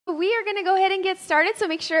we are going to go ahead and get started. So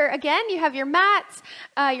make sure, again, you have your mats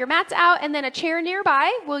out, and then a chair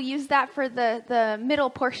nearby. We'll use that for the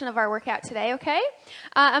middle portion of our workout today, okay?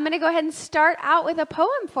 I'm going to go ahead and start out with a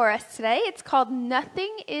poem for us today. It's called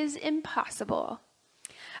Nothing is Impossible.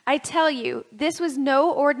 I tell you, this was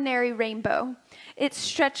no ordinary rainbow. It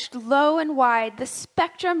stretched low and wide, the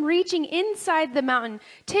spectrum reaching inside the mountain,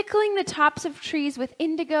 tickling the tops of trees with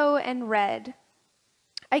indigo and red.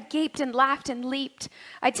 I gaped and laughed and leaped.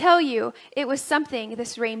 I tell you, it was something,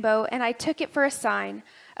 this rainbow, and I took it for a sign.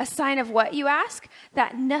 A sign of what, you ask?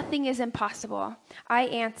 That nothing is impossible. I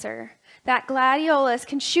answer, that gladiolas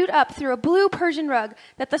can shoot up through a blue Persian rug,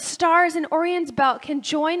 that the stars in Orion's belt can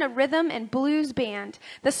join a rhythm and blues band.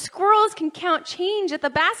 The squirrels can count change at the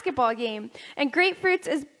basketball game, and grapefruits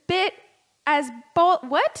as big as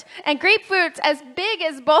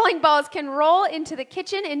bowling balls can roll into the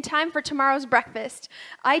kitchen in time for tomorrow's breakfast.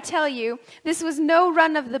 I tell you, this was no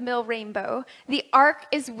run-of-the-mill rainbow. The ark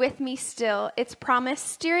is with me still, its promise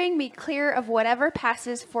steering me clear of whatever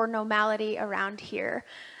passes for normality around here.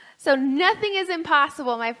 So nothing is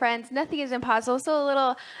impossible, my friends. Nothing is impossible. So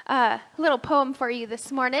a little poem for you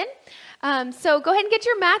this morning. So go ahead and get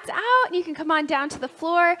your mats out, and you can come on down to the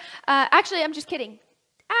floor. Actually, I'm just kidding.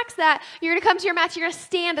 Axe that. You're going to come to your mats. You're going to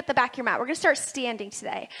stand at the back of your mat. We're going to start standing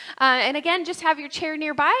today. And again, just have your chair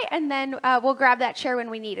nearby, and then we'll grab that chair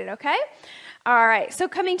when we need it, okay? All right, so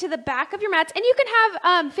coming to the back of your mats, and you can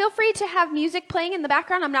have, feel free to have music playing in the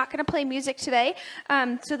background. I'm not going to play music today,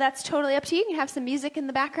 so that's totally up to you. You can have some music in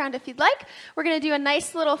the background if you'd like. We're going to do a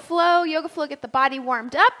nice little flow, yoga flow, get the body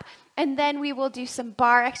warmed up, and then we will do some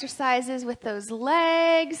bar exercises with those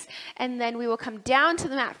legs, and then we will come down to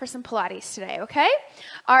the mat for some Pilates today, okay?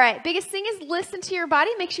 All right, biggest thing is listen to your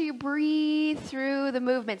body. Make sure you breathe through the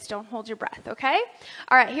movements. Don't hold your breath, okay?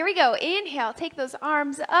 All right, here we go. Inhale, take those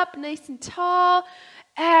arms up nice and tall.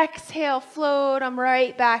 Exhale, float them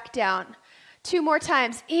right back down. 2 more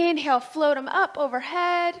times. Inhale, float them up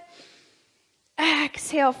overhead.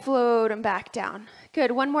 Exhale, float them back down.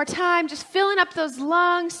 Good. 1 more time. Just filling up those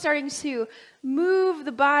lungs, starting to move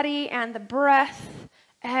the body and the breath.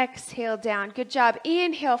 Exhale down. Good job.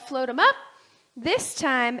 Inhale, float them up. This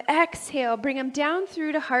time, exhale, bring them down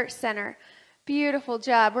through to heart center. Beautiful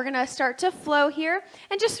job. We're going to start to flow here.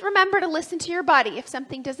 And just remember to listen to your body. If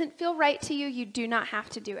something doesn't feel right to you, you do not have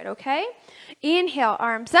to do it, okay? Inhale,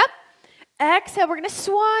 arms up. Exhale, we're going to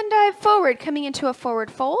swan dive forward, coming into a forward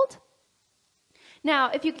fold.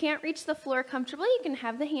 Now, if you can't reach the floor comfortably, you can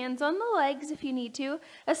have the hands on the legs if you need to,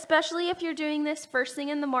 especially if you're doing this first thing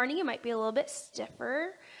in the morning. It might be a little bit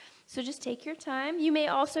stiffer, so just take your time. You may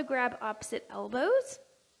also grab opposite elbows,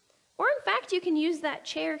 or in fact, you can use that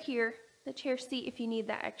chair here, the chair seat, if you need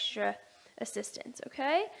that extra assistance,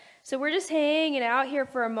 okay? So we're just hanging out here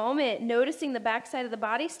for a moment, noticing the backside of the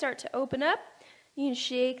body start to open up. You can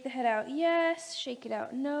shake the head out, yes, shake it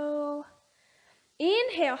out, no.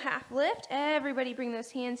 Inhale, half lift. Everybody bring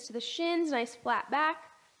those hands to the shins, nice flat back.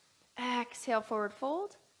 Exhale, forward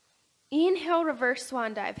fold. Inhale, reverse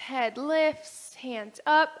swan dive. Head lifts, hands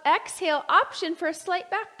up. Exhale, option for a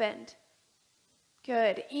slight back bend.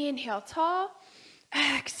 Good. Inhale, tall.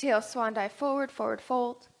 Exhale, swan dive forward, forward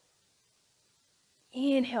fold.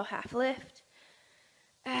 Inhale, half lift.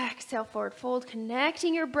 Exhale, forward fold.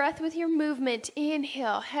 Connecting your breath with your movement.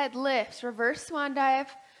 Inhale, head lifts, reverse swan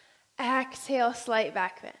dive. Exhale, slight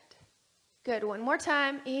back bend. Good. 1 more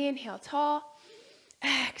time. Inhale, tall.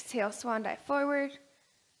 Exhale, swan dive forward.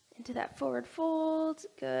 Into that forward fold.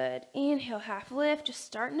 Good. Inhale, half lift. Just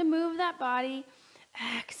starting to move that body.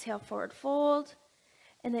 Exhale, forward fold.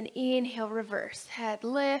 And then inhale, reverse. Head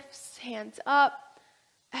lifts, hands up.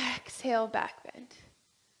 Exhale, back bend.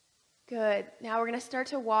 Good. Now we're going to start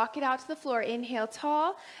to walk it out to the floor. Inhale,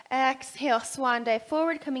 tall. Exhale, swan dive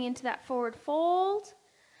forward, coming into that forward fold.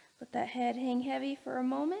 Let that head hang heavy for a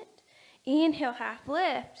moment. Inhale, half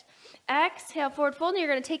lift. Exhale, forward fold. And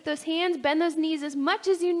you're going to take those hands, bend those knees as much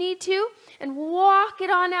as you need to, and walk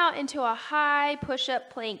it on out into a high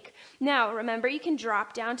push-up plank. Now, remember, you can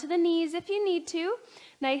drop down to the knees if you need to.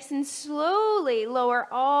 Nice and slowly lower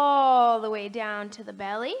all the way down to the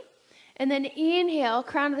belly. And then inhale,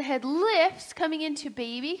 crown of the head lifts, coming into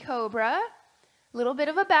baby cobra. A little bit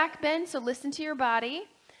of a back bend, so listen to your body.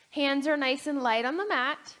 Hands are nice and light on the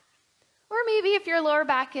mat. Or maybe if your lower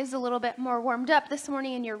back is a little bit more warmed up this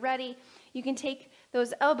morning and you're ready, you can take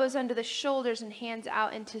those elbows under the shoulders and hands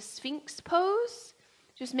out into Sphinx pose.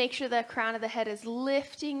 Just make sure the crown of the head is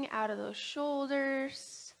lifting out of those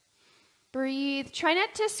shoulders. Breathe. Try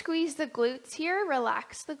not to squeeze the glutes here.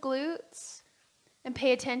 Relax the glutes. And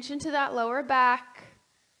pay attention to that lower back.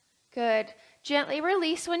 Good. Gently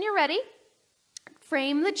release when you're ready.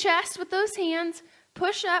 Frame the chest with those hands.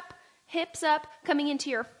 Push up, hips up, coming into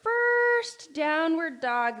your first downward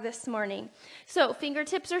dog this morning. So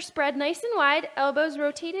fingertips are spread nice and wide, elbows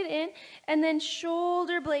rotated in, and then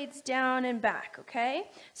shoulder blades down and back, okay?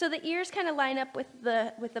 So the ears kind of line up with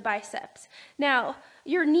the biceps. Now,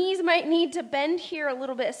 your knees might need to bend here a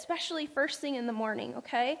little bit, especially first thing in the morning,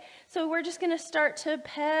 okay? So we're just going to start to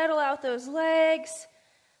pedal out those legs.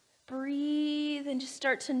 Breathe and just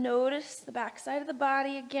start to notice the backside of the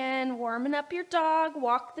body again, warming up your dog,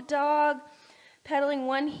 walk the dog, pedaling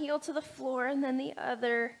one heel to the floor and then the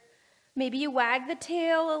other. Maybe you wag the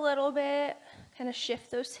tail a little bit, kind of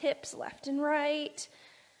shift those hips left and right.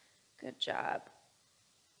 Good job.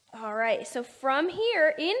 All right, so from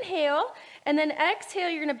here, inhale, and then exhale,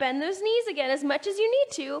 you're gonna bend those knees again as much as you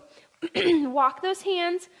need to. Walk those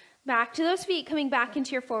hands back to those feet, coming back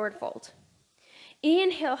into your forward fold.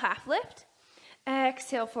 Inhale, half lift.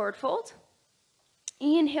 Exhale, forward fold.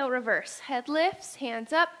 Inhale, reverse. Head lifts,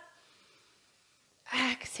 hands up.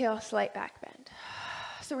 Exhale, slight back bend.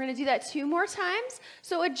 So we're going to do that 2 more times.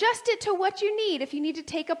 So adjust it to what you need. If you need to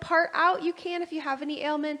take a part out, you can. If you have any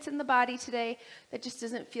ailments in the body today that just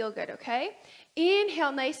doesn't feel good, okay?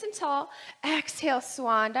 Inhale, nice and tall. Exhale,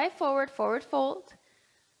 swan dive forward, forward fold.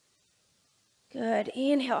 Good.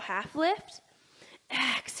 Inhale, half lift.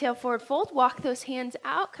 Exhale, forward fold. Walk those hands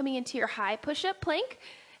out, coming into your high push-up plank.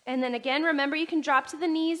 And then again, remember you can drop to the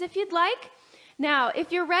knees if you'd like. Now, if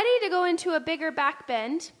you're ready to go into a bigger back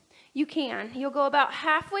bend, you can. You'll go about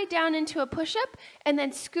halfway down into a push-up and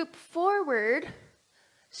then scoop forward,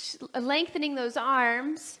 lengthening those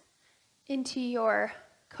arms into your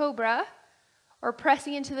cobra or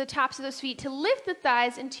pressing into the tops of those feet to lift the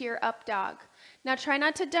thighs into your up dog. Now, try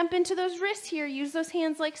not to dump into those wrists here. Use those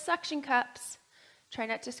hands like suction cups. Try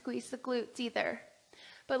not to squeeze the glutes either.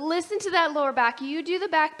 But listen to that lower back. You do the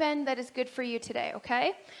back bend that is good for you today,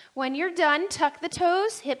 okay? When you're done, tuck the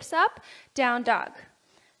toes, hips up, down dog.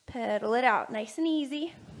 Pedal it out, nice and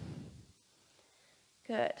easy.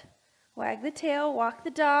 Good. Wag the tail, walk the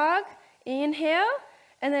dog. Inhale,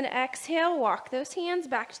 and then exhale, walk those hands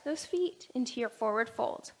back to those feet into your forward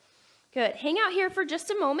fold. Good. Hang out here for just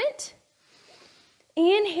a moment.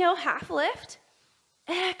 Inhale, half lift.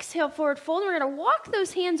 Exhale, forward fold. We're going to walk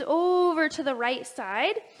those hands over to the right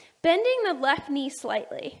side, bending the left knee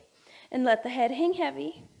slightly, and let the head hang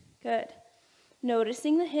heavy. Good.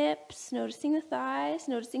 Noticing the hips, noticing the thighs,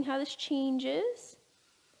 noticing how this changes,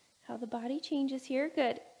 how the body changes here.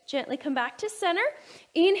 Good. Gently come back to center.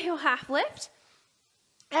 Inhale, half lift.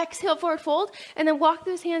 Exhale, forward fold, and then walk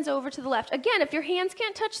those hands over to the left. Again, if your hands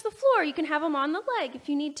can't touch the floor, you can have them on the leg if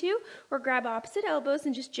you need to, or grab opposite elbows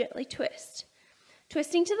and just gently twist.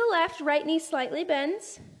 Twisting to the left, right knee slightly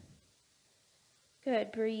bends.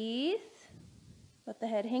 Good, breathe. Let the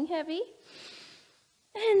head hang heavy.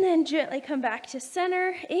 And then gently come back to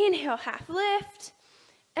center. Inhale, half lift.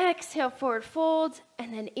 Exhale, forward fold.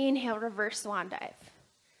 And then inhale, reverse swan dive.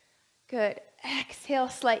 Good. Exhale,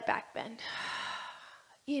 slight back bend.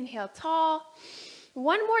 Inhale, tall.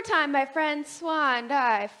 One more time, my friends. Swan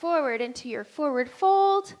dive forward into your forward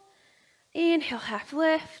fold. Inhale, half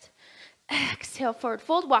lift. Exhale, forward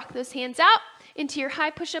fold. Walk those hands out into your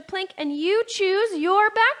high push-up plank, and you choose your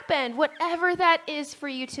back bend, whatever that is for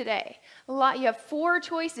you today. You have 4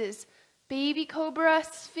 choices: baby cobra,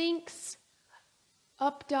 sphinx,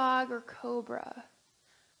 up dog, or cobra.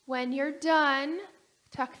 When you're done,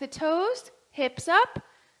 tuck the toes, hips up,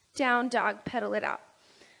 down dog, pedal it out.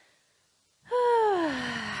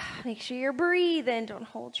 Make sure you're breathing. Don't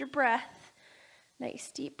hold your breath.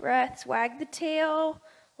 Nice deep breaths. Wag the tail.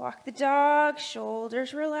 Walk the dog,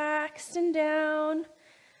 shoulders relaxed and down.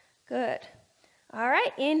 Good. All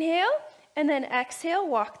right, inhale, and then exhale.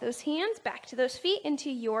 Walk those hands back to those feet into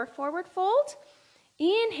your forward fold.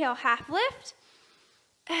 Inhale, half lift.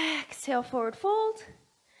 Exhale, forward fold.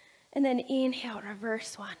 And then inhale, reverse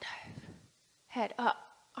swan dive. Head up,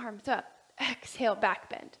 arms up. Exhale, back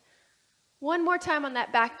bend. One more time on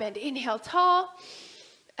that back bend. Inhale, tall.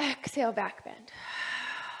 Exhale, back bend.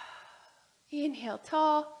 Inhale,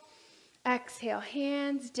 tall. Exhale,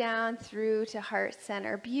 hands down through to heart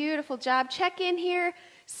center. Beautiful job. Check in here.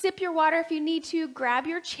 Sip your water if you need to. Grab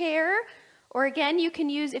your chair. Or again, you can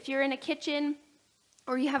use, if you're in a kitchen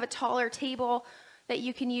or you have a taller table that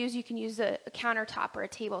you can use a countertop or a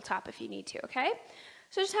tabletop if you need to, okay?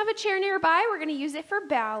 So just have a chair nearby. We're going to use it for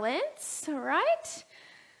balance, all right?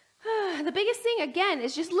 The biggest thing, again,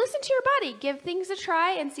 is just listen to your body. Give things a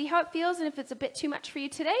try and see how it feels. And if it's a bit too much for you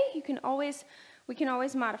today, we can always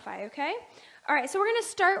modify, okay? All right, so we're going to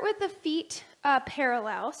start with the feet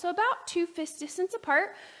parallel. So about 2 fist distance apart.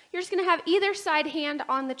 You're just going to have either side hand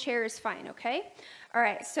on the chair is fine, okay? All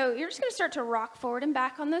right, so you're just going to start to rock forward and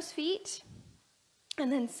back on those feet.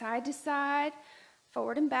 And then side to side,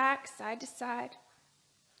 forward and back, side to side.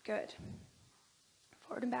 Good.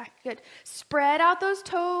 Forward and back, good. Spread out those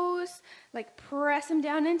toes, like press them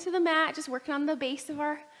down into the mat, just working on the base of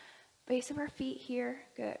our feet here.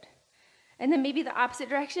 Good. And then maybe the opposite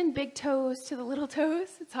direction, big toes to the little toes.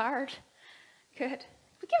 It's hard. Good.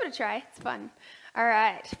 But give it a try. It's fun. All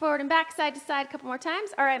right. Forward and back, side to side, a couple more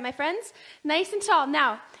times. All right, my friends. Nice and tall.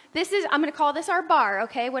 Now, I'm going to call this our bar,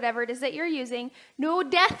 okay? Whatever it is that you're using. No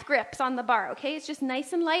death grips on the bar, okay? It's just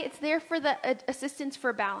nice and light. It's there for the assistance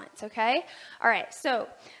for balance, okay? All right. So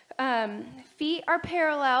feet are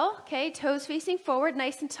parallel, okay? Toes facing forward,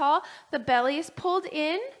 nice and tall. The belly is pulled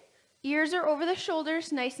in. Ears are over the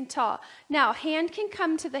shoulders, nice and tall. Now, hand can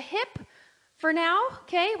come to the hip. For now,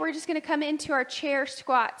 okay, we're just going to come into our chair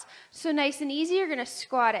squats. So nice and easy, you're going to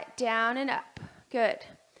squat it down and up. Good.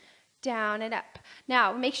 Down and up.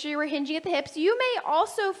 Now, make sure you're hinging at the hips. You may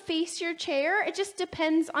also face your chair. It just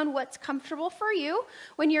depends on what's comfortable for you.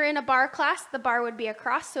 When you're in a bar class, the bar would be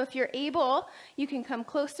across. So if you're able, you can come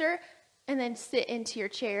closer and then sit into your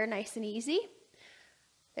chair nice and easy.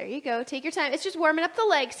 There you go. Take your time. It's just warming up the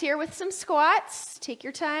legs here with some squats. Take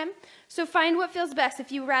your time. So find what feels best. If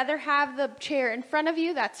you rather have the chair in front of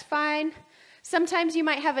you, that's fine. Sometimes you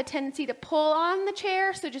might have a tendency to pull on the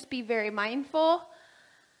chair, so just be very mindful.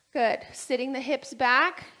 Good. Sitting the hips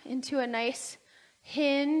back into a nice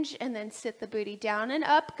hinge, and then sit the booty down and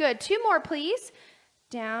up. Good. 2 more, please.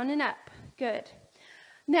 Down and up. Good.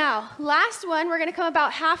 Now, last one. We're going to come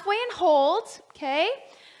about halfway and hold, okay?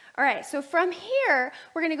 All right, so from here,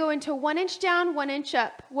 we're going to go into 1 inch down, 1 inch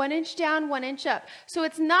up, 1 inch down, 1 inch up. So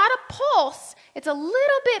it's not a pulse, it's a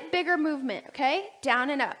little bit bigger movement, okay? Down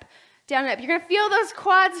and up, down and up. You're going to feel those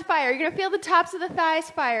quads fire. You're going to feel the tops of the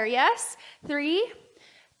thighs fire, yes? 3,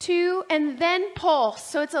 2, and then pulse.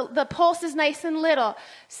 So the pulse is nice and little.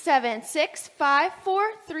 7, 6, 5,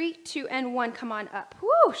 4, 3, 2, and 1. Come on up.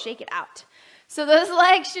 Woo, shake it out. So those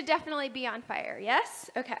legs should definitely be on fire,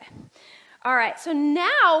 yes? Okay. All right, so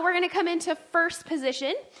now we're going to come into first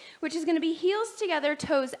position, which is going to be heels together,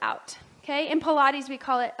 toes out, okay? In Pilates, we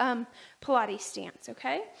call it Pilates stance,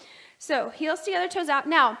 okay? So heels together, toes out.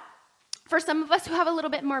 Now, for some of us who have a little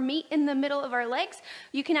bit more meat in the middle of our legs,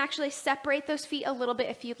 you can actually separate those feet a little bit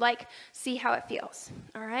if you'd like. See how it feels,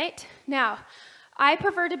 all right? Now, I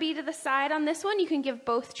prefer to be to the side on this one. You can give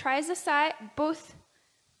both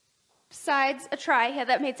sides a try. Yeah,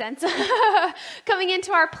 that made sense. Coming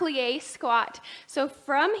into our plie squat. So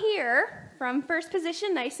from here, from first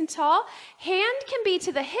position, nice and tall, hand can be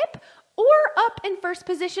to the hip or up in first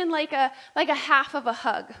position like a half of a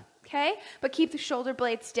hug, okay? But keep the shoulder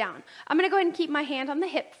blades down. I'm going to go ahead and keep my hand on the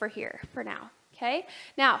hip for now, okay?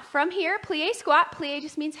 Now, from here, plie squat. Plie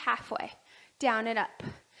just means halfway. Down and up.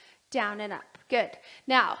 Down and up. Good.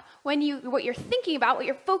 Now, what you're thinking about, what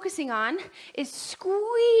you're focusing on is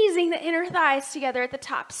squeezing the inner thighs together at the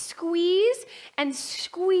top. Squeeze and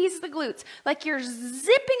squeeze the glutes like you're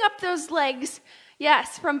zipping up those legs,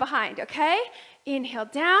 yes, from behind, okay? Inhale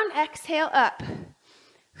down, exhale up.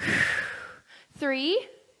 3,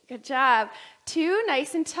 good job. 2,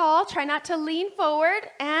 nice and tall. Try not to lean forward.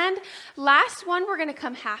 And last one, we're going to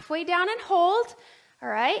come halfway down and hold. All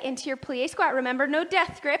right, into your plie squat. Remember, no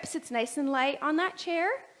death grips. It's nice and light on that chair.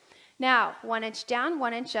 Now, 1 inch down,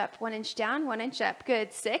 1 inch up, 1 inch down, 1 inch up.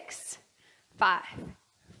 Good. 6, 5,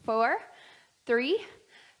 4, 3,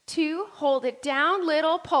 2. Hold it down.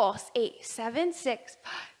 Little pulse. 8, 7, 6,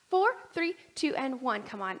 5, 4, 3, 2, and 1.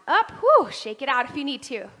 Come on up. Whoo, shake it out if you need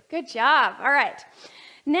to. Good job. All right.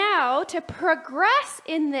 Now, to progress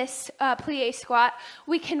in this plie squat,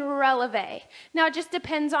 we can releve. Now, it just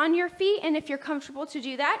depends on your feet and if you're comfortable to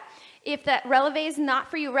do that. If that releve is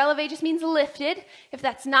not for you, releve just means lifted. If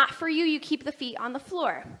that's not for you, you keep the feet on the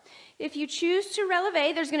floor. If you choose to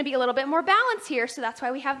releve, there's going to be a little bit more balance here, so that's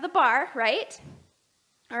why we have the bar, right?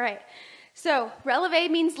 All right. So,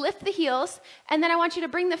 releve means lift the heels, and then I want you to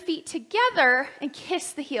bring the feet together and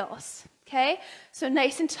kiss the heels. Okay, so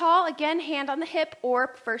nice and tall, again, hand on the hip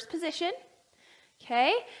or first position.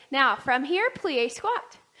 Okay, now from here, plie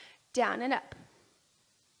squat, down and up,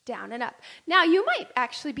 down and up. Now you might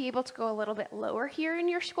actually be able to go a little bit lower here in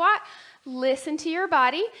your squat. Listen to your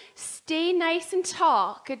body, stay nice and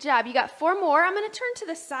tall. Good job, you got 4 more. I'm going to turn to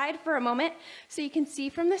the side for a moment so you can see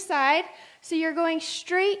from the side. So you're going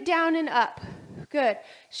straight down and up. Good,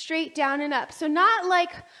 straight down and up. So not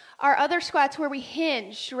like our other squats where we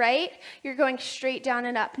hinge, right? You're going straight down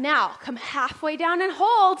and up. Now, come halfway down and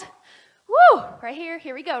hold. Woo, right here.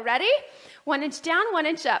 Here we go. Ready? 1 inch down, 1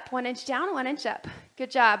 inch up. 1 inch down, 1 inch up.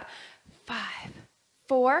 Good job. 5,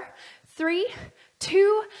 4, 3,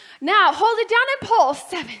 2. Now hold it down and pull.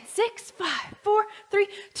 7, 6, 5, 4, 3,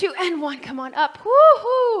 2, and 1. Come on up.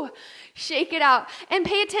 Woo-hoo. Shake it out. And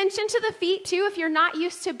pay attention to the feet too. If you're not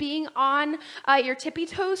used to being on your tippy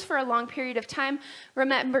toes for a long period of time,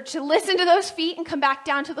 remember to listen to those feet and come back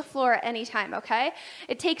down to the floor at any time, okay?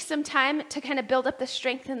 It takes some time to kind of build up the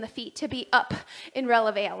strength in the feet to be up in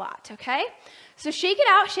releve a lot, okay? So shake it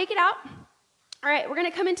out, shake it out. All right, we're going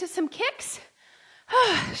to come into some kicks.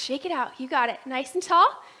 Shake it out. You got it. Nice and tall.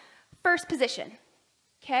 First position.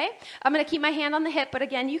 Okay? I'm going to keep my hand on the hip, but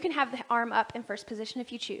again, you can have the arm up in first position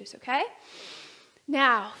if you choose, okay?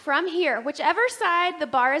 Now, from here, whichever side the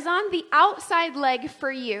bar is on, the outside leg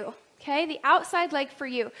for you, okay? The outside leg for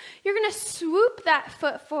you. You're going to swoop that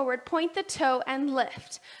foot forward, point the toe, and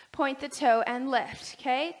lift. Point the toe and lift,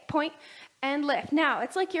 okay? Point and lift. Now,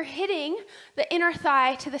 it's like you're hitting the inner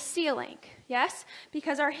thigh to the ceiling, yes?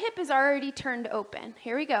 Because our hip is already turned open.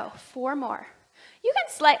 Here we go. 4 more. You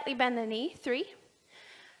can slightly bend the knee. 3,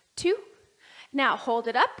 2. Now, hold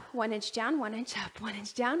it up. 1 inch down, 1 inch up, 1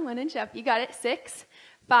 inch down, 1 inch up. You got it. 6,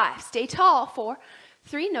 5. Stay tall. 4,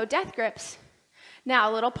 3. No death grips.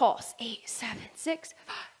 Now, a little pulse. 8, 7, 6,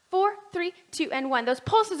 5. 4, 3, 2, and 1. Those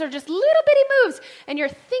pulses are just little bitty moves, and you're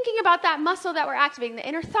thinking about that muscle that we're activating. The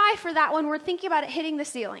inner thigh for that one, we're thinking about it hitting the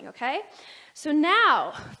ceiling, okay? So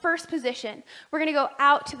now, first position, we're going to go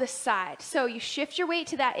out to the side. So you shift your weight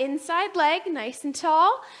to that inside leg, nice and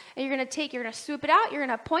tall, and you're going to swoop it out. You're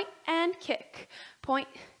going to point and kick, point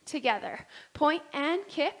together, point and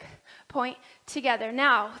kick, point together.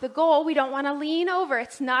 Now, the goal, we don't want to lean over.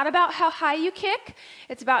 It's not about how high you kick.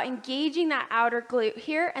 It's about engaging that outer glute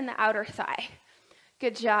here and the outer thigh.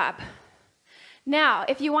 Good job. Now,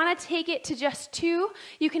 if you want to take it to just 2,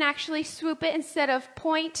 you can actually swoop it instead of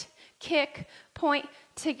point, kick, point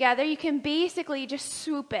together. You can basically just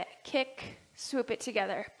swoop it, kick, swoop it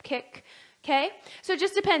together, kick, okay? So it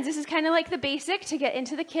just depends. This is kind of like the basic to get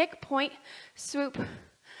into the kick, point, swoop,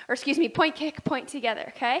 point, kick, point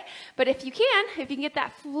together, okay? But if you can get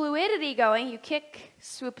that fluidity going, you kick,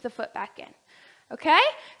 swoop the foot back in, okay?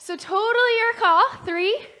 So totally your call.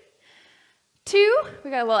 3, 2, we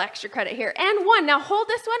got a little extra credit here, and 1. Now hold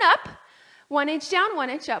this one up. 1 inch down, 1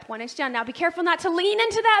 inch up, 1 inch down. Now be careful not to lean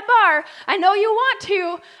into that bar. I know you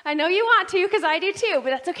want to, because I do too, but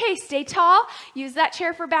that's okay. Stay tall. Use that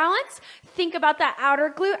chair for balance. Think about that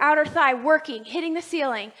outer glute, outer thigh working, hitting the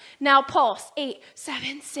ceiling. Now pulse. 8,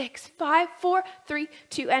 7, 6, 5, 4, 3,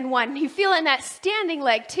 2, and 1. You feel it in that standing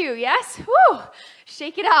leg too, yes? Woo!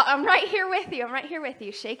 Shake it out. I'm right here with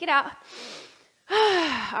you. Shake it out.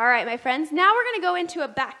 All right, my friends. Now we're going to go into a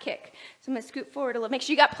back kick. So I'm going to scoot forward a little. Make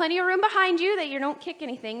sure you got plenty of room behind you that you don't kick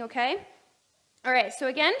anything, okay? All right, so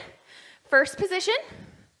again, first position,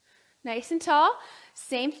 nice and tall.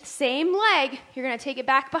 Same leg. You're going to take it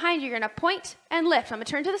back behind you. You're going to point and lift. I'm going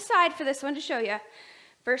to turn to the side for this one to show you.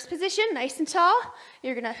 First position, nice and tall.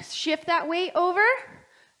 You're going to shift that weight over,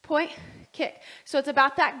 point, kick. So it's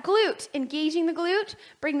about that glute, engaging the glute,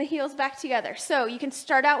 bring the heels back together. So you can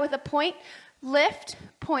start out with a point, lift,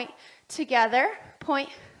 point, together, point,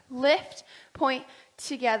 lift, point,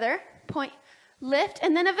 together, point, lift,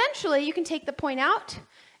 and then eventually you can take the point out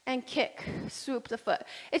and kick, swoop the foot.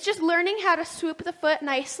 It's just learning how to swoop the foot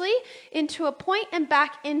nicely into a point and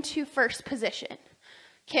back into first position.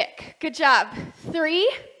 Kick. Good job.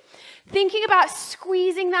 3, thinking about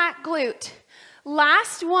squeezing that glute.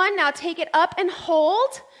 Last one, now take it up and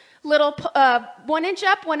hold. Little 1 inch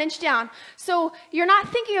up, 1 inch down. So you're not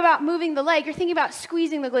thinking about moving the leg, you're thinking about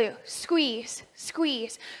squeezing the glute. Squeeze,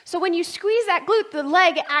 squeeze. So when you squeeze that glute, the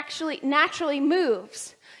leg actually naturally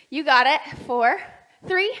moves. You got it. 4,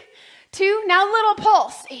 3, 2. Now little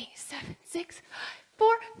pulse. 8, 7, 6, 4,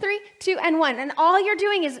 3, 2, and 1. And all you're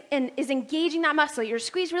doing is engaging that muscle. You're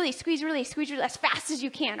squeeze, release, squeeze, release, squeeze, release as fast as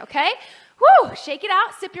you can, okay? Woo! Shake it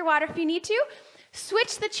out. Sip your water if you need to.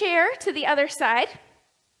 Switch the chair to the other side.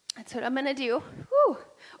 That's what I'm going to do. Woo.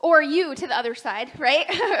 Or you to the other side, right?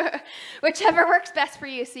 Whichever works best for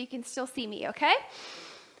you so you can still see me, okay?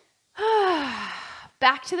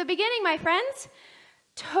 Back to the beginning, my friends.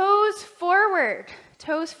 Toes forward.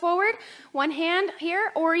 Toes forward. One hand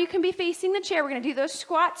here, or you can be facing the chair. We're going to do those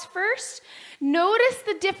squats first. Notice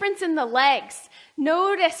the difference in the legs.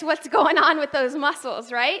 Notice what's going on with those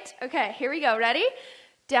muscles, right? Okay, here we go. Ready?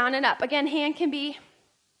 Down and up. Again, hand can be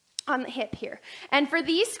on the hip here. And for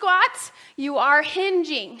these squats, you are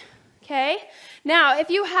hinging, okay? Now,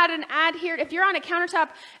 if you had an adhered, if you're on a countertop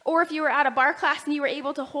or if you were at a bar class and you were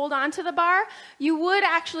able to hold on to the bar, you would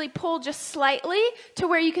actually pull just slightly to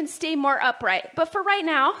where you can stay more upright. But for right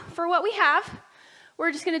now, for what we have,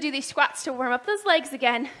 we're just going to do these squats to warm up those legs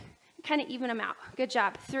again and kind of even them out. Good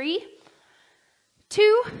job. 3,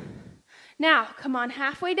 2. Now, come on,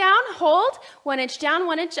 halfway down, hold, 1 inch down,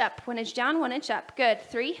 1 inch up, 1 inch down, 1 inch up. Good,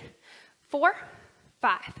 3, 4,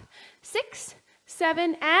 5, 6,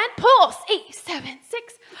 7, and pulse. 8, 7,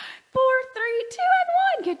 6, 4, 3, 2,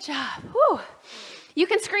 and 1. Good job. Whew. You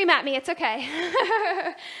can scream at me, it's okay.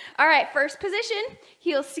 All right, first position,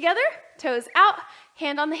 heels together, toes out,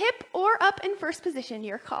 hand on the hip, or up in first position,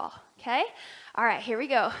 your call, okay? All right, here we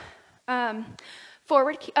go.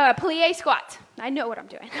 Forward, plie squats. I know what I'm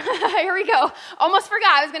doing. Here we go. Almost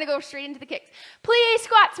forgot. I was going to go straight into the kicks. Plie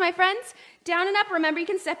squats, my friends. Down and up. Remember, you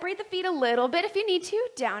can separate the feet a little bit if you need to.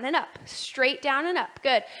 Down and up. Straight down and up.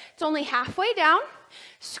 Good. It's only halfway down.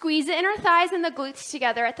 Squeeze the inner thighs and the glutes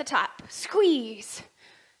together at the top. Squeeze.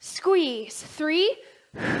 Squeeze. 3,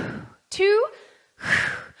 2,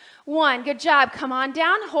 1. Good job. Come on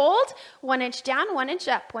down. Hold. 1 inch down, 1 inch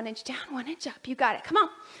up. 1 inch down, 1 inch up. You got it. Come on.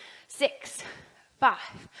 6, 5,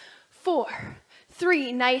 4,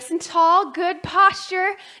 3. Nice and tall. Good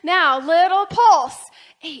posture. Now, little pulse.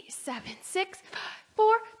 8, 7, 6, 5,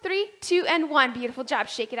 4, 3, 2, and 1. Beautiful job.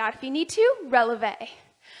 Shake it out if you need to. Releve.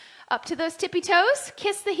 Up to those tippy toes.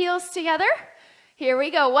 Kiss the heels together. Here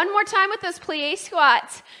we go. One more time with those plie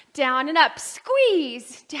squats. Down and up.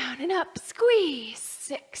 Squeeze. Down and up. Squeeze.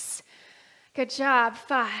 6. Good job.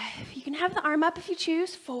 5. You can have the arm up if you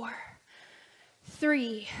choose. 4,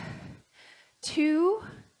 3, 2.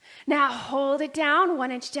 Now hold it down.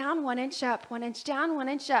 1 inch down, 1 inch up. 1 inch down, 1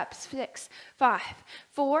 inch up. 6, 5,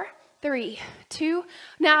 4, 3, 2.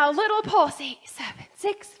 Now little pulse. 8, 7,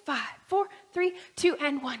 6, 5, 4, 3, 2,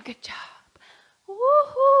 and 1. Good job.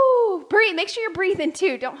 Woohoo! Breathe. Make sure you're breathing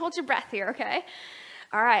too. Don't hold your breath here, okay?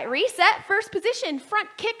 All right, reset. First position. Front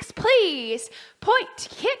kicks, please. Point,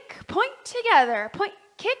 kick, point together. Point,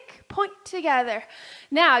 kick, point together.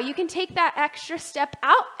 Now you can take that extra step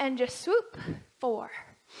out and just swoop. 4,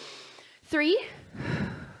 3,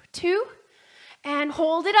 2, and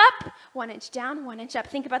hold it up. 1 inch down, 1 inch up.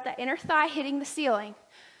 Think about that inner thigh hitting the ceiling.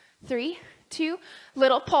 3, 2,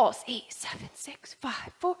 little pulse. 8, 7, 6, 5,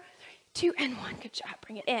 4, 3, 2, and 1. Good job.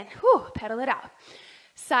 Bring it in. Whew, pedal it out.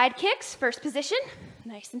 Side kicks, first position,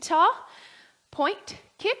 nice and tall. Point,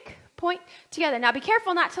 kick, point together. Now be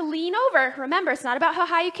careful not to lean over. Remember, it's not about how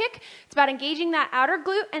high you kick. It's about engaging that outer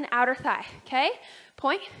glute and outer thigh, okay?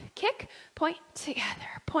 Point, kick, point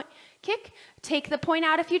together. Point, kick. Take the point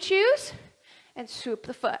out if you choose, and swoop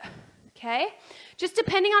the foot, okay? Just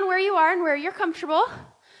depending on where you are and where you're comfortable,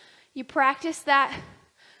 you practice that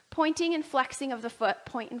pointing and flexing of the foot.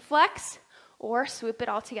 Point and flex, or swoop it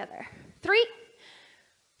all together. 3,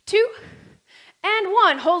 2, and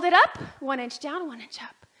 1. Hold it up. 1 inch down, 1 inch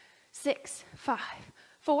up. 6, 5,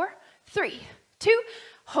 4, 3, 2.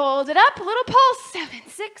 Hold it up. A little pulse. 7,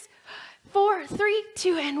 6, 4, 3,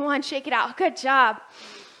 2, and 1. Shake it out. Good job.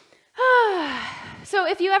 So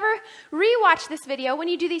if you ever rewatch this video, when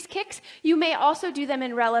you do these kicks, you may also do them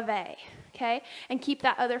in releve, okay? And keep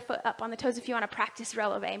that other foot up on the toes if you want to practice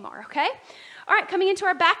releve more, okay? All right, coming into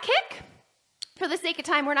our back kick. For the sake of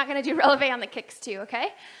time, we're not going to do releve on the kicks too, okay?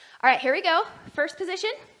 All right, here we go. First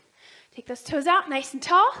position. Take those toes out, nice and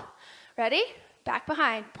tall. Ready? Back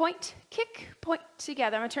behind. Point, kick, point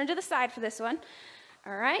together. I'm going to turn to the side for this one.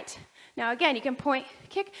 All right. Now, again, you can point,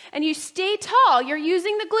 kick, and you stay tall. You're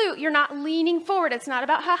using the glute. You're not leaning forward. It's not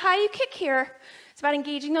about how high you kick here. It's about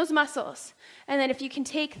engaging those muscles. And then if you can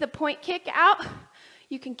take the point kick out,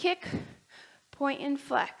 you can kick, point, and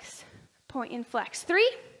flex. Point and flex. 3,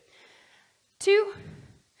 2,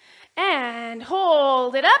 and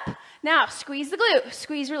hold it up. Now, squeeze the glute.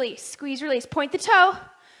 Squeeze, release. Squeeze, release. Point the toe.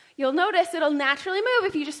 You'll notice it'll naturally move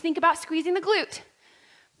if you just think about squeezing the glute.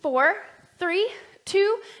 4, 3,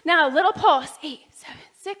 2. Now, little pulse. 8, 7,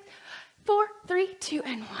 6, 4, 3, 2,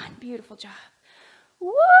 and 1. Beautiful job.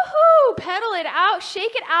 Woohoo! Pedal it out.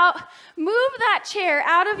 Shake it out. Move that chair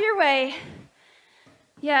out of your way.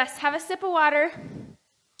 Yes, have a sip of water.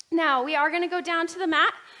 Now, we are going to go down to the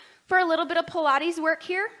mat for a little bit of Pilates work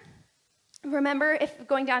here. Remember, if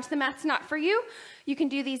going down to the mat's not for you, you can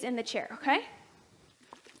do these in the chair, okay?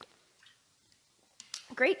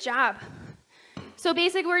 Great job. So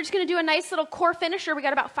basically, we're just going to do a nice little core finisher. We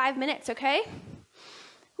got about 5 minutes, okay?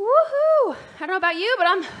 Woohoo! I don't know about you, but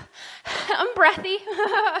I'm breathy.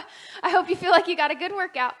 I hope you feel like you got a good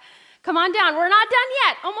workout. Come on down. We're not done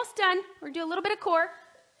yet. Almost done. We're going to do a little bit of core.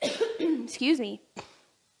 Excuse me.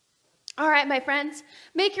 All right, my friends,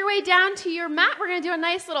 make your way down to your mat. We're going to do a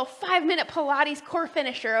nice little 5-minute Pilates core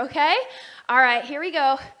finisher, okay? All right, here we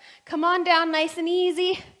go. Come on down nice and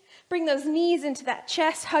easy. Bring those knees into that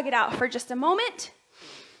chest. Hug it out for just a moment.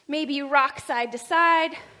 Maybe you rock side to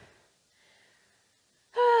side.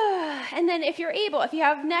 And then if you're able, if you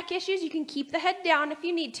have neck issues, you can keep the head down if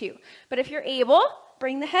you need to. But if you're able,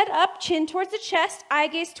 bring the head up, chin towards the chest, eye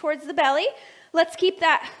gaze towards the belly. Let's keep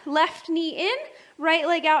that left knee in, right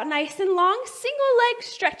leg out nice and long. Single leg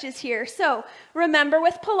stretches here. So remember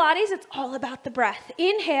with Pilates, it's all about the breath.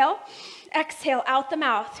 Inhale, exhale out the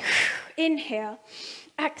mouth. Inhale,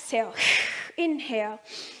 exhale, inhale,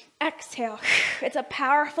 exhale. It's a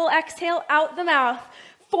powerful exhale out the mouth.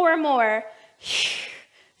 4 more.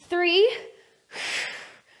 3,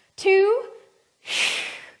 2,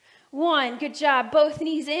 1. Good job. Both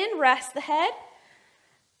knees in. Rest the head.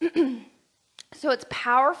 So it's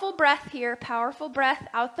powerful breath here. Powerful breath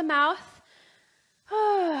out the mouth.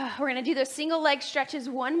 We're going to do those single leg stretches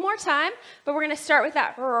one more time, but we're going to start with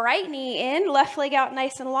that right knee in, left leg out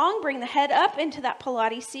nice and long. Bring the head up into that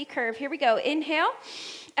Pilates C curve. Here we go. Inhale,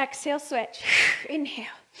 exhale, switch. Inhale.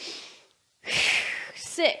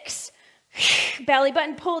 6. Belly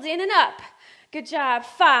button pulled in and up. Good job.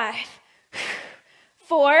 5,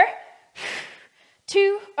 4,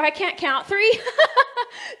 2, or I can't count. 3,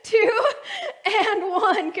 2, and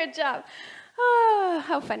 1. Good job. Oh,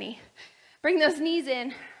 how funny. Bring those knees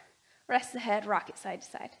in. Rest the head. Rock it side to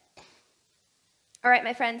side. All right,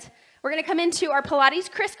 my friends. We're going to come into our Pilates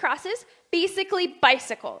crisscrosses, basically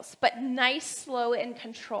bicycles, but nice, slow, and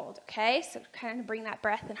controlled, okay? So kind of bring that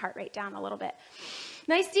breath and heart rate down a little bit.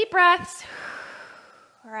 Nice deep breaths.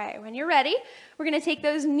 All right, when you're ready, we're going to take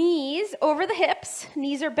those knees over the hips.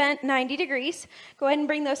 Knees are bent 90 degrees. Go ahead and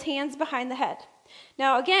bring those hands behind the head.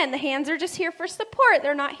 Now, again, the hands are just here for support.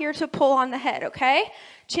 They're not here to pull on the head, okay?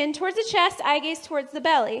 Chin towards the chest, eye gaze towards the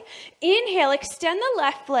belly. Inhale, extend the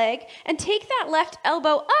left leg, and take that left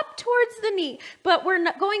elbow up towards the knee. But we're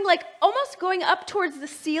not going almost going up towards the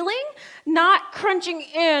ceiling, not crunching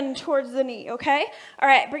in towards the knee, okay? All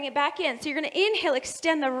right, bring it back in. So you're going to inhale,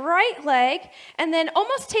 extend the right leg, and then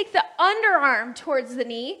almost take the underarm towards the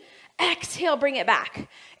knee. Exhale, bring it back.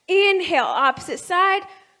 Inhale, opposite side.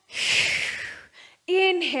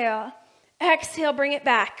 Inhale, exhale, bring it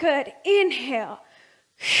back. Good. Inhale,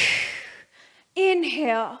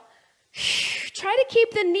 inhale. Try to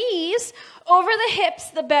keep the knees over the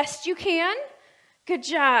hips the best you can. Good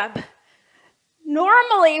job.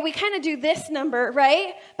 Normally, we kind of do this number,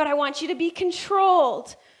 right? But I want you to be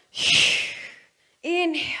controlled.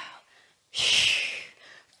 Inhale.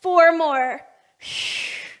 4 more.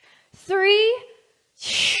 3,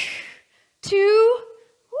 2,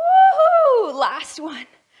 woohoo! Last one.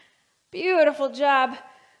 Beautiful job.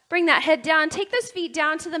 Bring that head down. Take those feet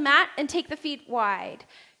down to the mat and take the feet wide.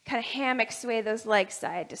 Kind of hammock sway those legs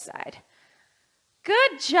side to side.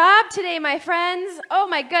 Good job today, my friends. Oh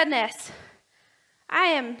my goodness. I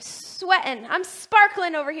am sweating. I'm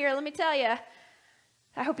sparkling over here, let me tell you.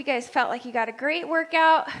 I hope you guys felt like you got a great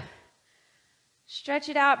workout. Stretch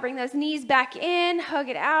it out. Bring those knees back in. Hug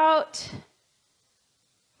it out.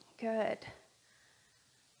 Good.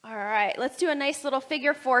 All right, let's do a nice little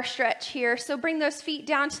figure 4 stretch here. So bring those feet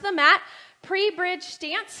down to the mat, pre-bridge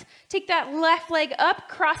stance. Take that left leg up,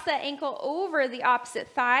 cross that ankle over the opposite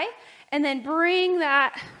thigh, and then bring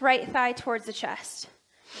that right thigh towards the chest.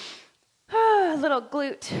 A little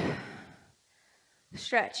glute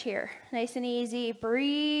stretch here. Nice and easy.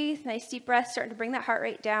 Breathe. Nice deep breath, starting to bring that heart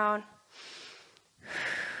rate down.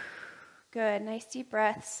 Good. Nice deep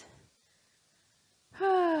breaths.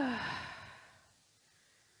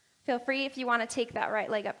 Feel free if you want to take that right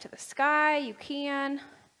leg up to the sky, you can.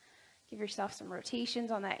 Give yourself some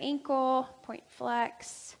rotations on that ankle. Point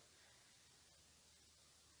flex.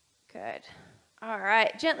 Good. All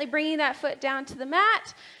right. Gently bringing that foot down to the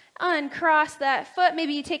mat. Uncross that foot.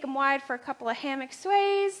 Maybe you take them wide for a couple of hammock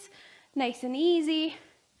sways. Nice and easy.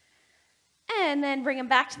 And then bring them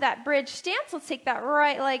back to that bridge stance. Let's take that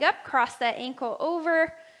right leg up, cross that ankle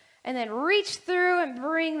over, and then reach through and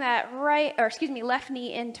bring that left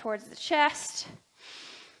knee in towards the chest.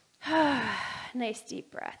 Nice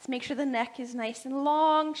deep breaths. Make sure the neck is nice and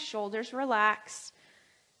long, shoulders relaxed.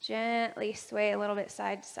 Gently sway a little bit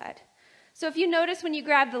side to side. So if you notice when you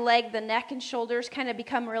grab the leg, the neck and shoulders kind of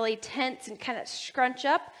become really tense and kind of scrunch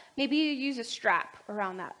up, maybe you use a strap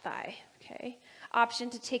around that thigh, okay?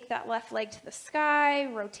 Option to take that left leg to the sky,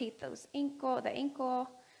 rotate the ankle.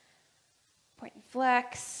 Point and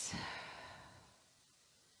flex.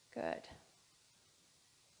 Good.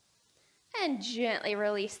 And gently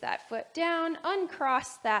release that foot down.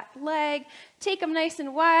 Uncross that leg. Take them nice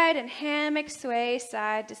and wide and hammock sway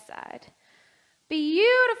side to side.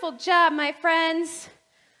 Beautiful job, my friends.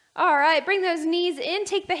 All right, bring those knees in.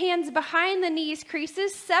 Take the hands behind the knees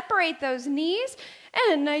creases. Separate those knees.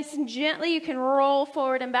 And nice and gently, you can roll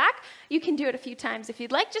forward and back. You can do it a few times if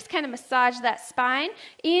you'd like. Just kind of massage that spine.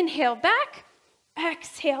 Inhale back.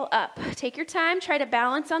 Exhale up. Take your time. Try to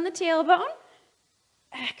balance on the tailbone.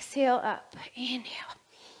 Exhale up. Inhale.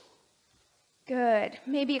 Good.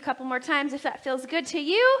 Maybe a couple more times if that feels good to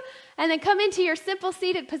you. And then come into your simple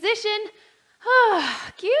seated position.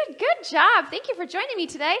 Oh, good job. Thank you for joining me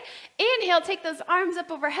today. Inhale, take those arms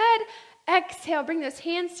up overhead. Exhale, bring those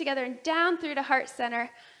hands together and down through to heart center.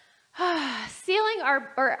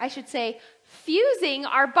 Fusing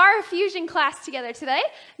our Barre fusion class together today.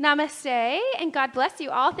 Namaste, and God bless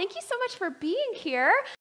you all. Thank you so much for being here.